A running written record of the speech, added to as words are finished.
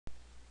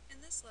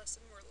this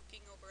lesson we're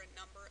looking over a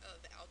number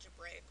of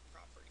algebraic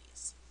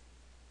properties.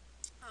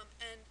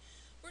 And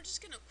we're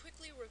just going to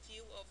quickly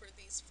review over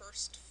these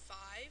first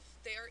 5.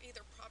 They are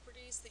either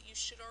properties that you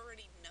should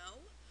already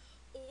know,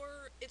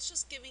 or it's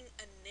just giving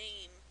a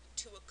name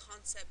to a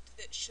concept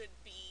that should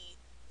be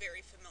very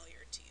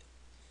familiar to you.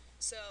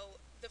 So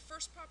the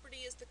first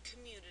property is the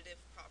commutative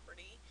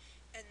property,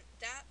 and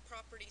that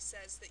property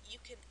says that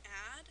you can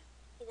add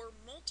or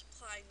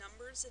multiply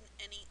numbers in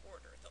any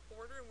order. The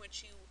order in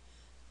which you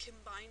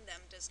combine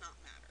them does not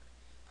matter.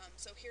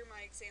 So here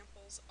my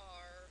examples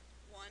are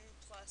 1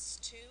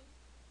 plus 2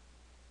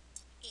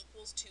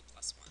 equals 2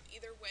 plus 1.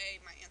 Either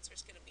way, my answer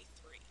is going to be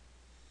 3.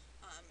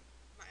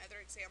 My other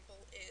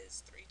example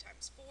is 3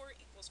 times 4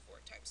 equals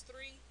 4 times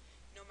 3.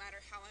 No matter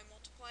how I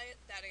multiply it,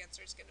 that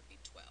answer is going to be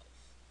 12.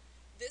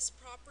 This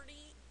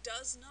property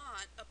does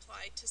not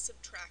apply to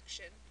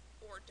subtraction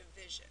or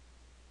division.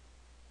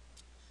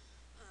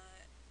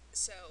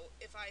 So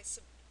if I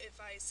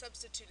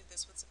substituted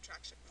this with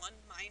subtraction, 1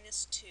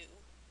 minus 2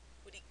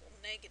 would equal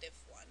negative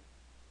 1.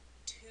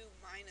 2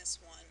 minus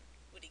 1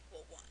 would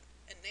equal 1.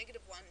 And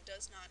negative 1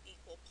 does not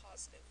equal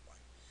positive 1.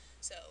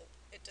 So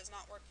it does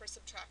not work for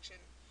subtraction.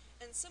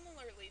 And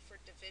similarly for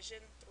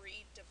division,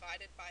 3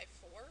 divided by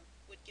 4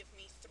 would give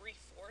me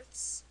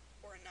 3/4,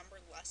 or a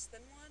number less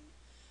than 1,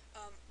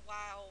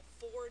 while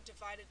 4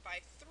 divided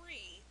by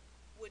 3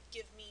 would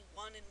give me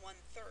 1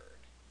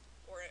 1/3,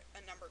 or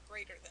a number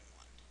greater than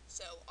 1.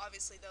 So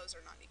obviously those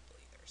are not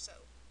equal either.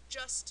 So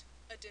just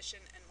addition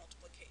and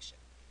multiplication.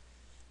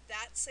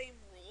 That same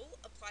rule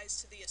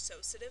applies to the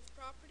associative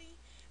property,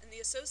 and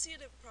the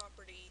associative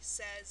property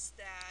says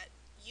that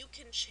you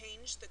can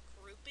change the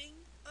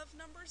grouping of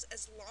numbers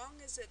as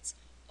long as it's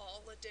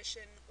all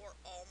addition or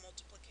all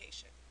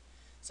multiplication.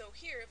 So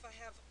here, if I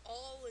have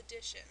all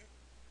addition,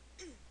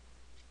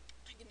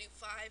 I can do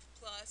 5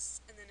 plus,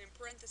 and then in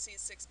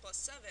parentheses 6 plus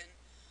 7,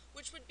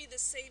 which would be the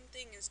same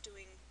thing as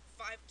doing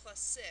 5 plus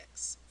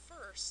 6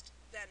 first,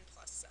 then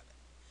plus 7.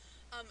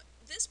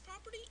 This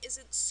property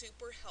isn't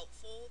super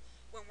helpful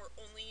when we're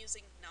only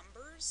using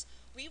numbers.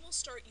 We will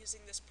start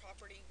using this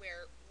property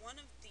where one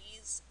of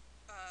these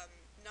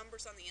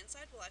numbers on the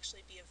inside will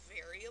actually be a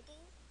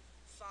variable.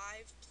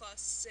 5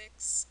 plus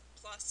 6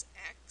 plus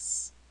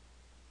x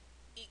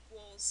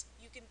equals,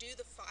 you can do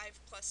the 5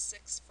 plus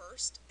 6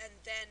 first and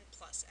then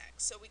plus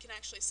x. So we can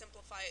actually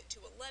simplify it to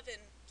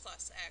 11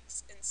 plus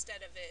x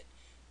instead of it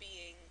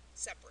being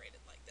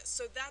separated like this.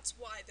 So that's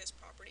why this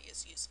property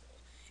is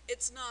useful.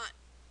 It's not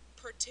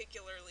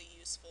particularly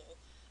useful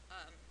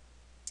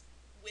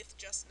with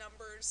just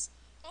numbers,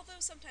 although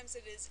sometimes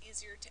it is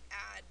easier to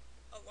add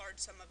a large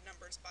sum of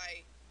numbers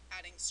by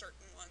adding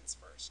certain ones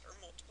first or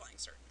multiplying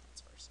certain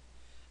ones first.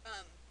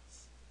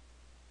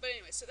 But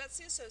anyway, so that's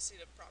the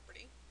associative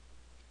property.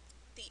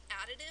 The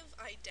additive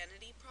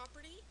identity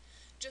property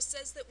just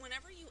says that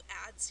whenever you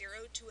add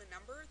 0 to a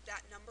number,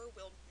 that number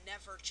will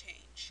never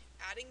change.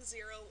 Adding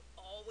 0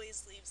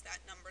 always leaves that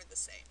number the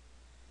same.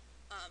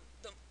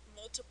 The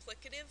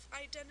multiplicative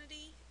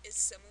identity is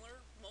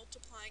similar.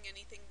 Multiplying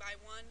anything by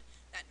 1,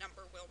 that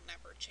number will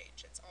never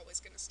change. It's always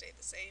going to stay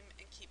the same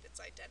and keep its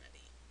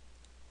identity.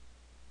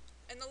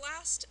 And the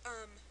last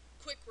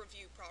quick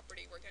review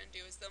property we're going to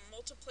do is the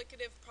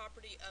multiplicative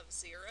property of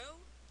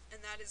 0,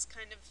 and that is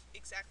kind of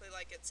exactly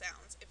like it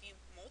sounds. If you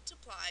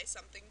multiply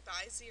something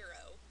by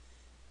 0,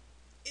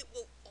 it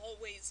will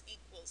always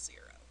equal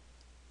 0.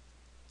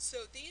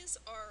 So these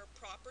are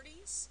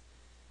properties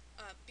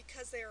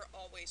because they are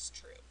always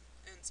true,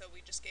 and so we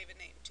just gave a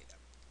name to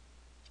them.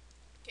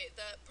 Okay,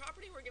 the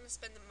property we're going to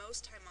spend the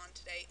most time on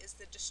today is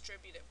the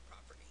distributive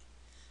property.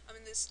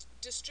 This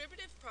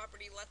distributive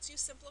property lets you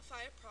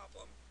simplify a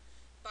problem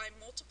by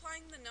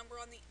multiplying the number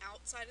on the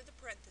outside of the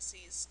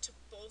parentheses to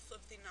both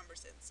of the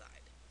numbers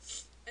inside.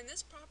 And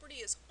this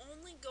property is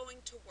only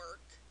going to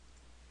work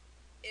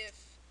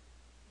if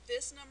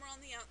this number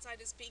on the outside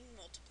is being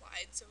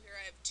multiplied. So here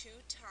I have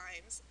 2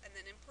 times, and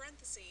then in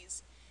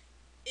parentheses,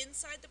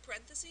 inside the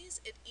parentheses,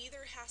 it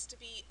either has to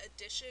be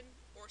addition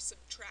or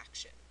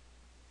subtraction.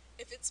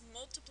 If it's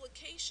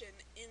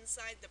multiplication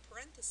inside the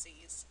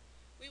parentheses,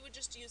 we would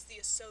just use the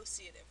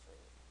associative rule,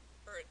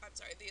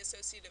 the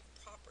associative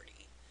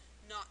property,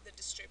 not the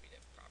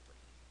distributive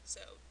property.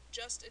 So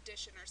just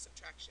addition or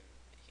subtraction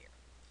here.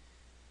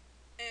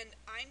 And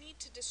I need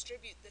to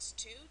distribute this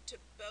 2 to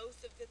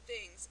both of the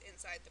things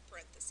inside the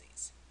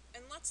parentheses.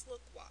 And let's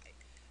look why.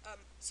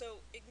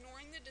 So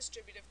ignoring the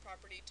distributive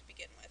property to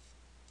begin with,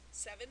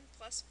 7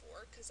 plus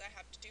 4, because I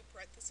have to do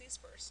parentheses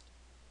first.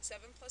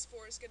 7 plus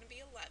 4 is going to be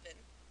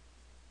 11.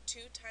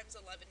 2 times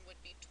 11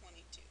 would be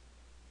 22.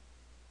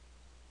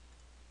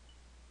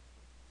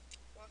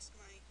 Lost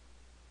my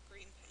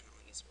green pen,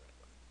 I'll use a red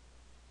one.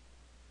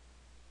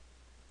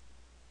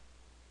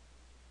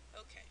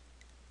 Okay.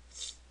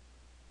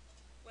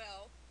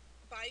 Well,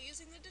 by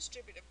using the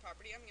distributive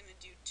property, I'm going to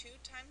do 2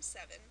 times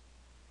 7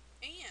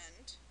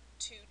 and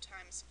 2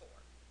 times 4.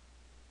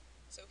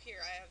 So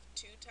here I have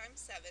 2 times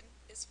 7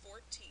 is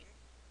 14,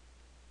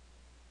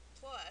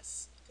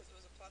 plus, because it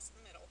was a plus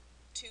in the middle,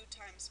 2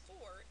 times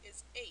 4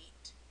 is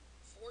 8.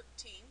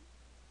 14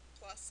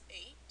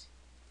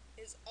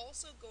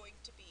 also going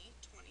to be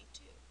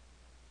 22.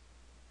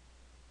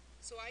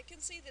 So I can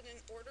see that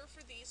in order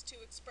for these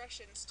two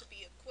expressions to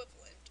be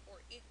equivalent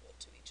or equal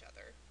to each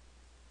other,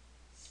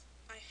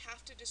 I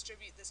have to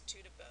distribute this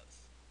 2 to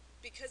both.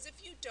 Because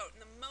if you don't,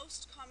 and the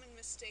most common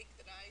mistake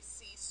that I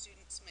see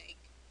students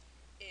make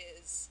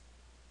is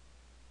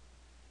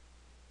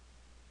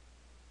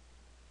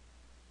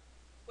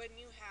when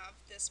you have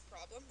this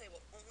problem, they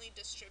will only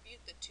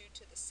distribute the 2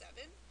 to the 7,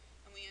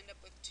 and we end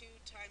up with 2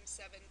 times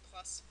 7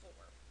 plus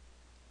 4.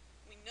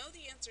 We know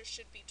the answer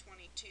should be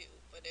 22,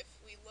 but if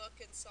we look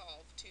and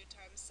solve 2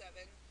 times 7,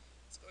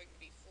 it's going to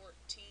be 14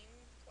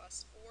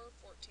 plus 4.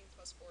 14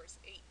 plus 4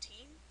 is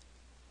 18.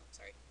 Oh,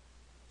 sorry.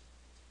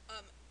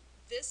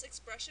 This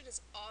expression is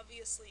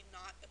obviously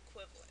not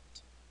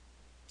equivalent.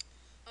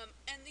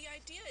 And the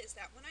idea is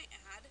that when I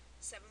add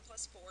 7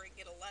 plus 4 and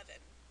get 11,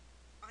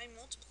 I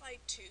multiply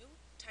 2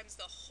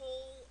 times the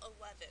whole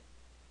 11,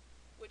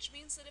 which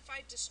means that if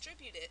I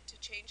distribute it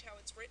to change how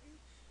it's written,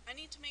 I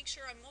need to make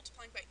sure I'm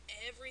multiplying by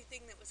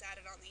everything that was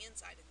added on the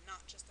inside and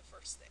not just the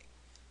first thing.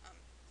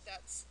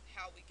 That's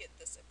how we get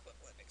this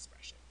equivalent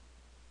expression.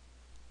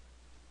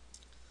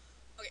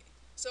 Okay,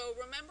 so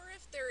remember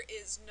if there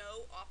is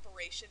no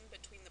operation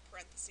between the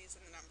parentheses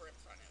and the number in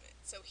front of it.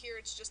 So here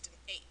it's just an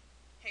 8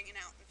 hanging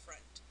out in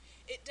front.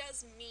 It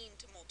does mean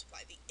to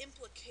multiply. The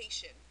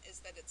implication is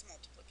that it's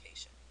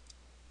multiplication.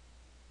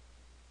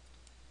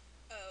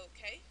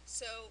 Okay,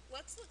 so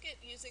let's look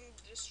at using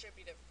the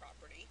distributive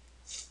property.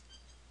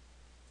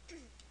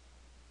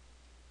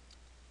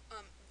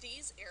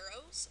 These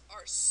arrows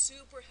are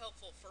super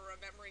helpful for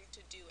remembering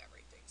to do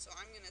everything. So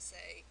I'm going to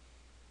say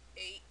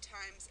 8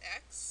 times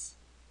x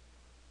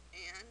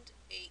and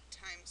 8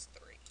 times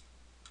 3.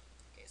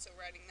 Okay, so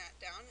writing that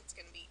down, it's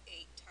going to be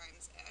 8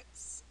 times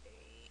x,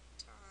 8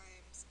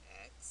 times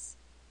x,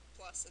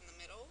 plus in the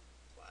middle,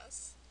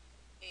 plus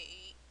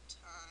 8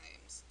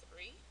 times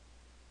 3.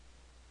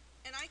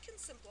 And I can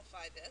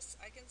simplify this.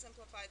 I can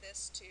simplify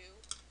this to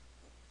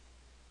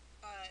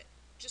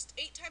just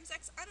 8 times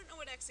x. I don't know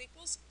what x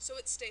equals, so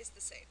it stays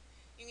the same.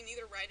 You can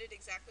either write it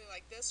exactly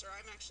like this, or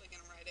I'm actually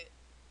going to write it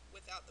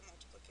without the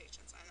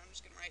multiplication sign. I'm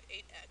just going to write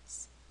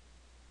 8x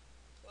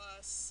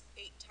plus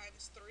 8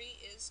 times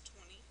 3 is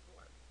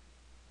 24.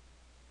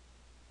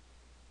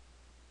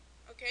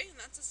 Okay,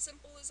 and that's as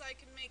simple as I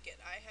can make it.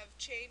 I have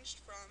changed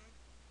from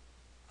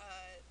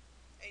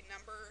a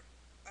number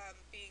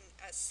being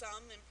a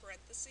sum in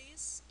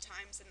parentheses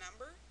times a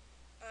number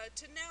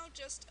to now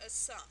just a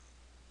sum.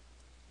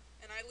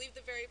 And I leave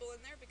the variable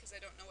in there because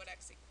I don't know what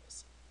x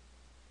equals.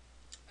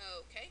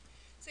 Okay,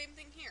 same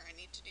thing here. I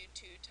need to do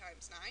 2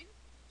 times 9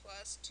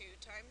 plus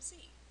 2 times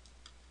z.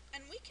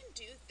 And we can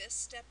do this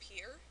step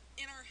here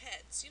in our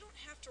heads. You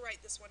don't have to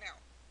write this one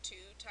out.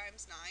 2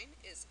 times 9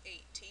 is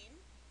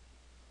 18.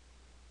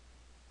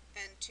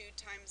 And 2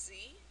 times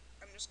z,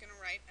 I'm just going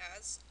to write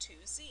as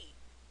 2z.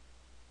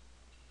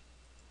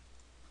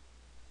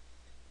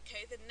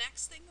 Okay, the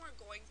next thing we're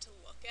going to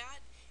look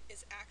at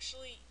is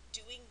actually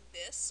doing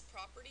this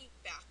property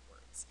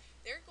backwards.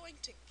 They're going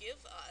to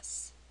give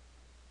us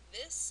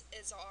this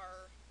as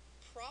our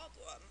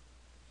problem,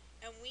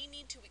 and we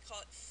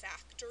call it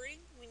factoring.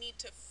 We need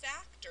to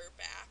factor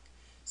back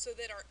so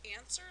that our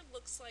answer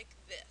looks like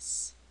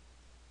this.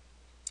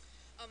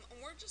 And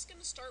we're just going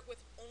to start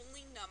with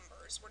only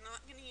numbers. We're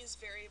not going to use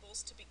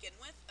variables to begin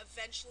with.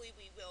 Eventually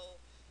we will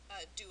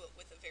do it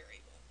with a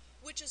variable,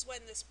 which is when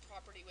this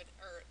property would,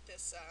 or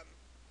this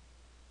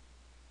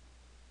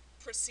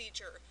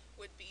procedure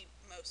would be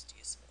most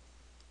useful.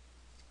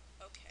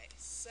 Okay,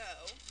 so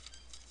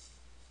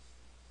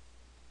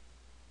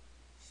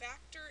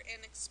factor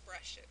and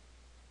expression.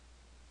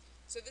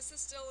 So this is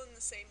still in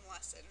the same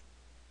lesson.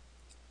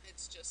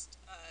 It's just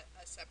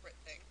a separate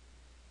thing.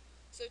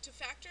 So to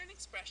factor an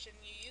expression,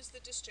 you use the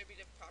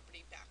distributive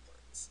property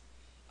backwards.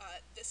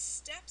 The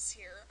steps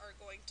here are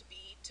going to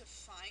be to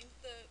find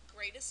the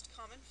greatest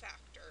common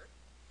factor,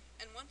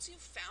 and once you've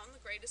found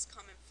the greatest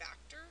common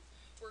factor,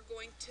 we're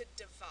going to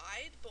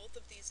divide both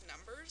of these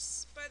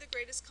numbers by the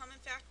greatest common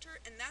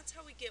factor, and that's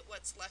how we get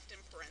what's left in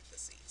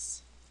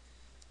parentheses.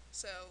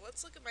 So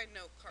let's look at my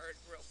note card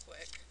real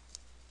quick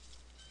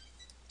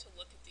to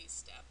look at these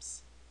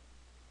steps.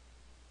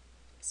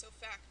 Okay, so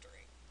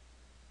factoring.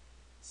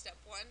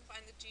 Step 1,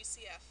 find the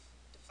GCF.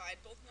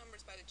 Divide both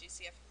numbers by the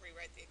GCF and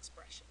rewrite the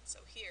expression.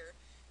 So here,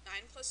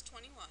 9 plus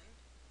 21,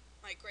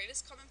 my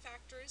greatest common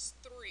factor is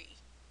 3.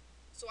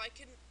 So I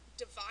can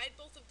divide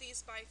both of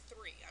these by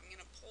 3. I'm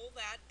going to pull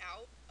that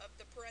out of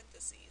the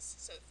parentheses.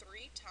 So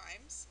 3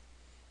 times,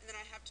 and then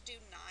I have to do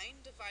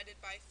 9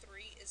 divided by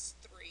 3 is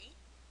 3,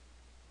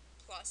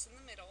 plus in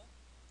the middle,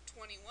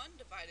 21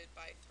 divided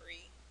by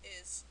 3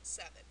 is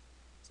 7.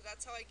 So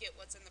that's how I get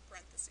what's in the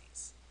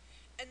parentheses.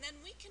 And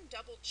then we can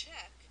double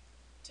check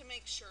to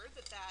make sure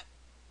that that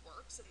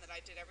works and that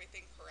I did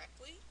everything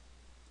correctly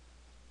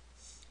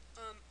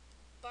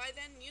by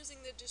then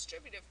using the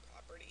distributive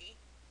property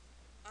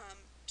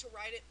to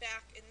write it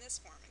back in this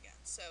form again.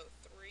 So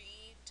 3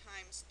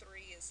 times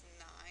 3 is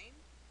 9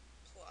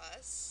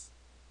 plus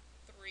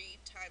 3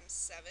 times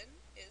 7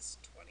 is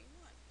 21.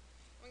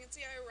 We can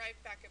see I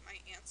arrived back at my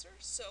answer,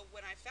 so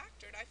when I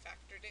factored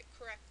it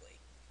correctly.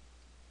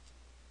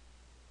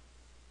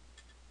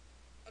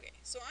 Okay,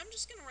 so I'm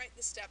just going to write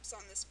the steps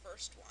on this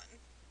first one.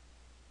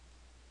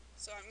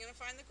 So I'm going to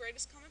find the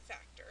greatest common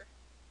factor.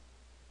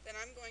 Then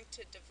I'm going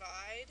to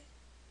divide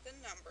the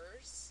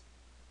numbers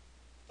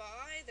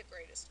by the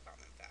greatest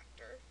common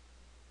factor.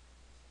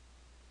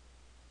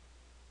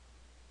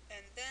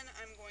 And then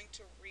I'm going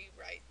to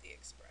rewrite the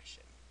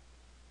expression.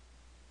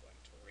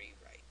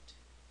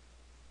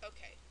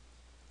 Okay,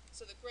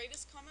 so the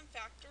greatest common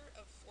factor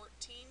of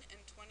 14 and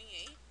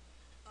 28.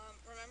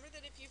 Remember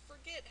that if you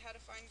forget how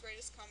to find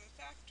greatest common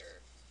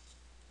factor,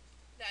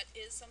 that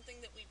is something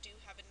that we do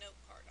have a note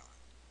card on.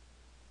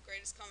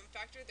 Greatest common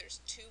factor, there's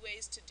two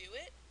ways to do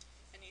it,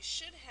 and you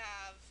should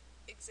have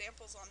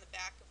examples on the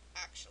back of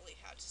actually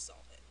how to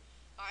solve it.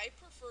 I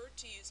prefer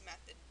to use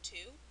method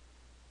 2,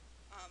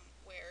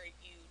 where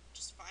you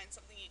just find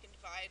something you can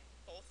divide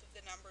both of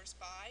the numbers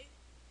by,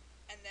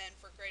 and then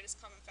for greatest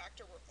common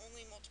factor, we're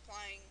only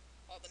multiplying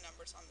all the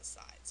numbers on the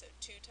side. So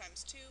 2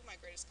 times 2, my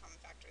greatest common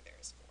factor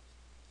there is 4.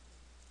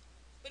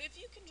 But if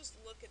you can just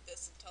look at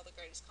this and tell the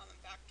greatest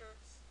common factor,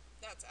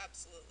 that's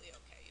absolutely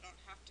okay. You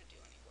don't have to do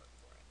any work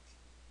for it.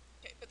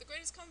 Okay, but the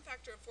greatest common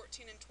factor of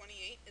 14 and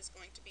 28 is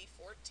going to be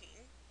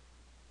 14.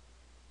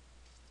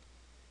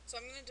 So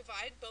I'm going to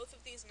divide both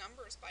of these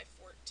numbers by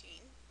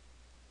 14.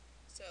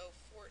 So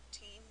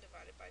 14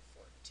 divided by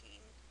 14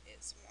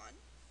 is 1.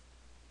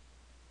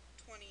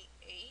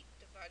 28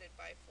 divided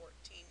by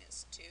 14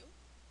 is 2.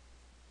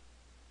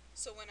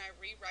 So when I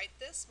rewrite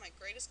this, my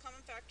greatest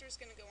common factor is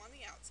going to go on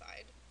the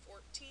outside,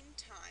 14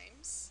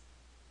 times,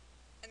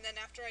 and then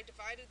after I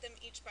divided them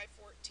each by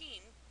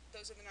 14,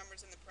 those are the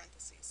numbers in the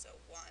parentheses. So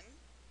 1,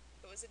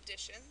 it was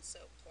addition,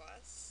 so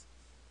plus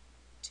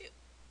 2.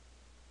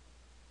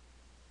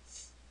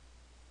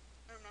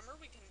 And remember,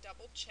 we can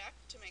double check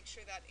to make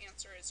sure that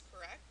answer is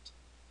correct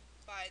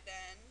by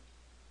then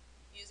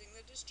using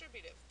the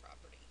distributive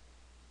property.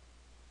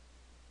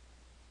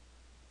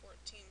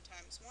 14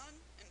 times 1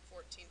 and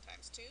 14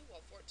 times 2,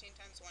 well 14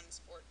 times 1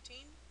 is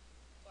 14,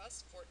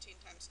 plus 14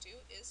 times 2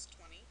 is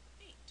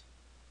 28.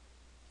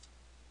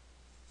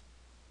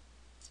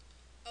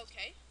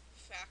 Okay,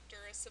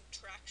 factor a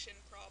subtraction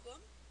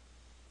problem.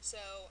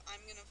 So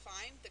I'm going to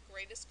find the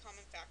greatest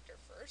common factor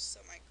first. So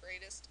my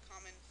greatest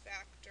common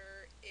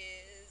factor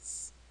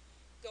is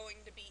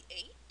going to be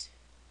 8.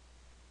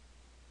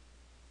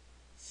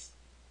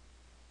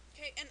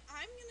 Okay, and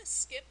I'm going to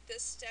skip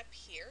this step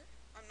here.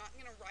 I'm not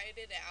going to write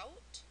it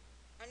out.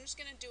 I'm just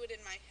going to do it in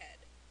my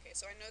head. Okay,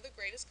 so I know the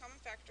greatest common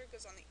factor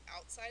goes on the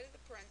outside of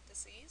the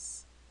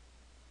parentheses.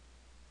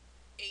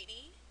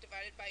 80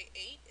 divided by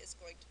 8 is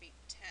going to be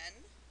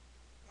 10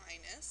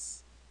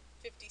 minus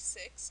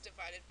 56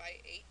 divided by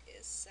 8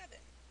 is 7.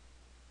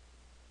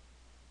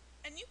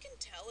 And you can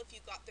tell if you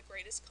got the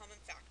greatest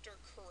common factor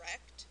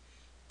correct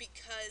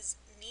because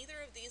neither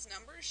of these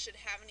numbers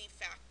should have any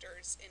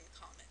factors in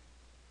common.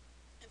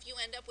 If you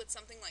end up with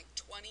something like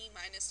 20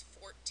 minus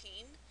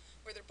 14,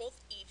 where they're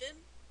both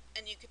even,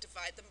 and you could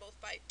divide them both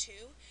by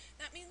 2,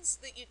 that means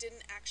that you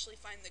didn't actually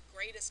find the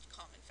greatest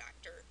common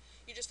factor.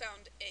 You just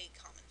found a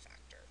common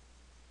factor.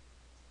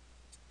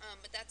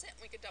 But that's it.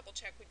 We could double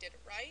check we did it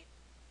right.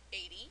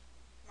 80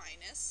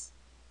 minus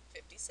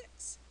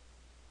 56.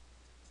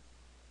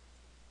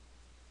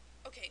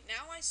 Okay,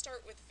 now I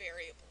start with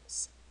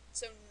variables.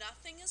 So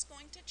nothing is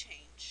going to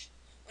change.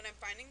 When I'm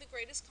finding the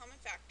greatest common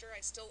factor,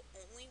 I still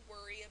only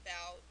worry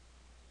about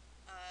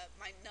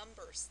my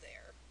numbers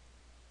there.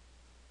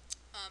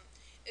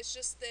 It's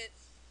just that,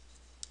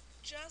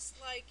 just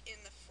like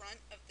in the front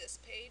of this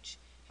page,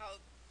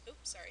 how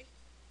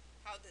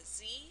the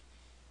z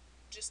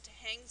just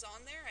hangs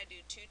on there. I do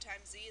 2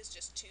 times z is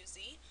just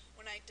 2z.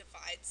 When I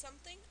divide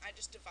something, I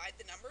just divide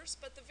the numbers,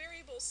 but the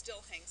variable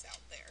still hangs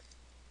out there.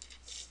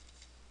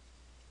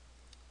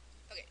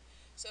 Okay,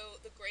 so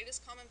the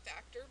greatest common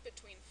factor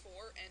between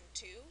 4 and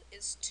 2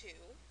 is 2.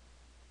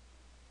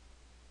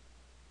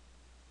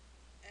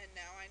 And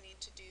now I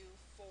need to do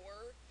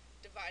 4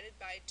 divided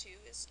by 2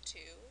 is 2,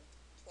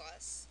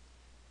 plus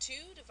 2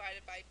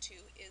 divided by 2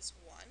 is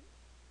 1.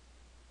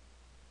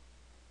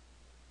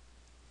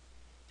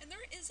 And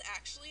there is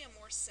actually a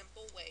more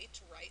simple way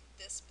to write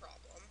this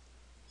problem.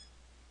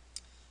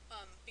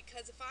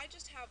 Because if I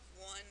just have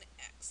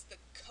 1x, the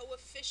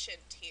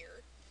coefficient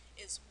here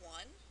is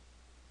 1,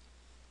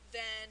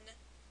 then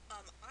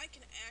I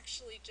can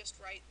actually just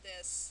write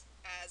this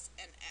as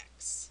an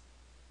x.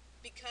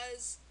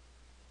 Because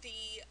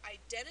the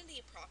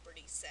identity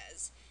property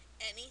says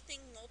anything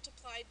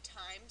multiplied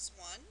times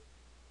 1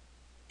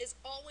 is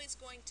always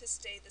going to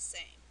stay the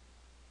same.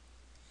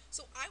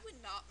 So I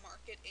would not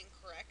mark it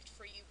incorrect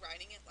for you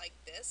writing it like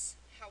this.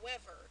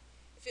 However,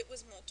 if it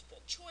was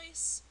multiple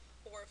choice,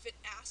 or if it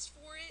asked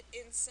for it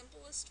in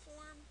simplest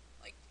form,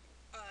 like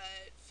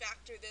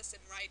factor this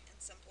and write in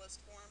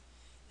simplest form,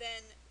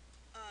 then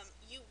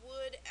you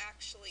would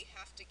actually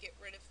have to get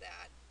rid of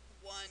that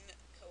 1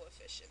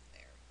 coefficient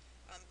there.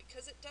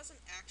 Because it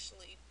doesn't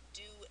actually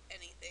do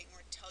anything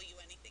or tell you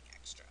anything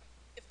extra.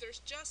 If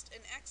there's just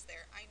an x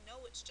there. I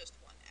know it's just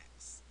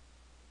 1x.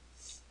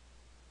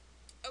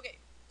 Okay,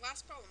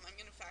 last problem. I'm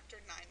going to factor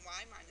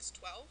 9y minus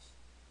 12.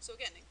 So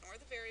again, ignore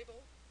the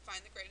variable, find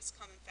the greatest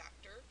common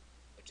factor,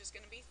 which is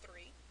going to be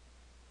 3.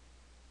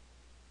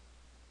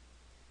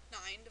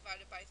 9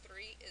 divided by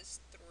 3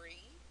 is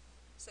 3.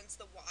 Since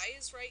the y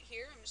is right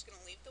here, I'm just going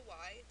to leave the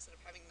y. Instead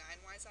of having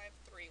 9y's, I have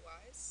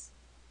 3y's.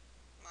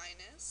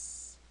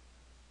 Minus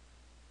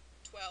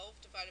 12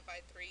 divided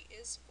by 3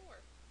 is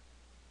 4.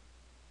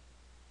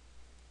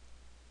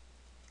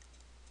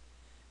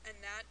 And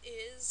that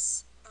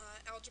is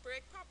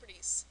algebraic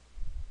properties.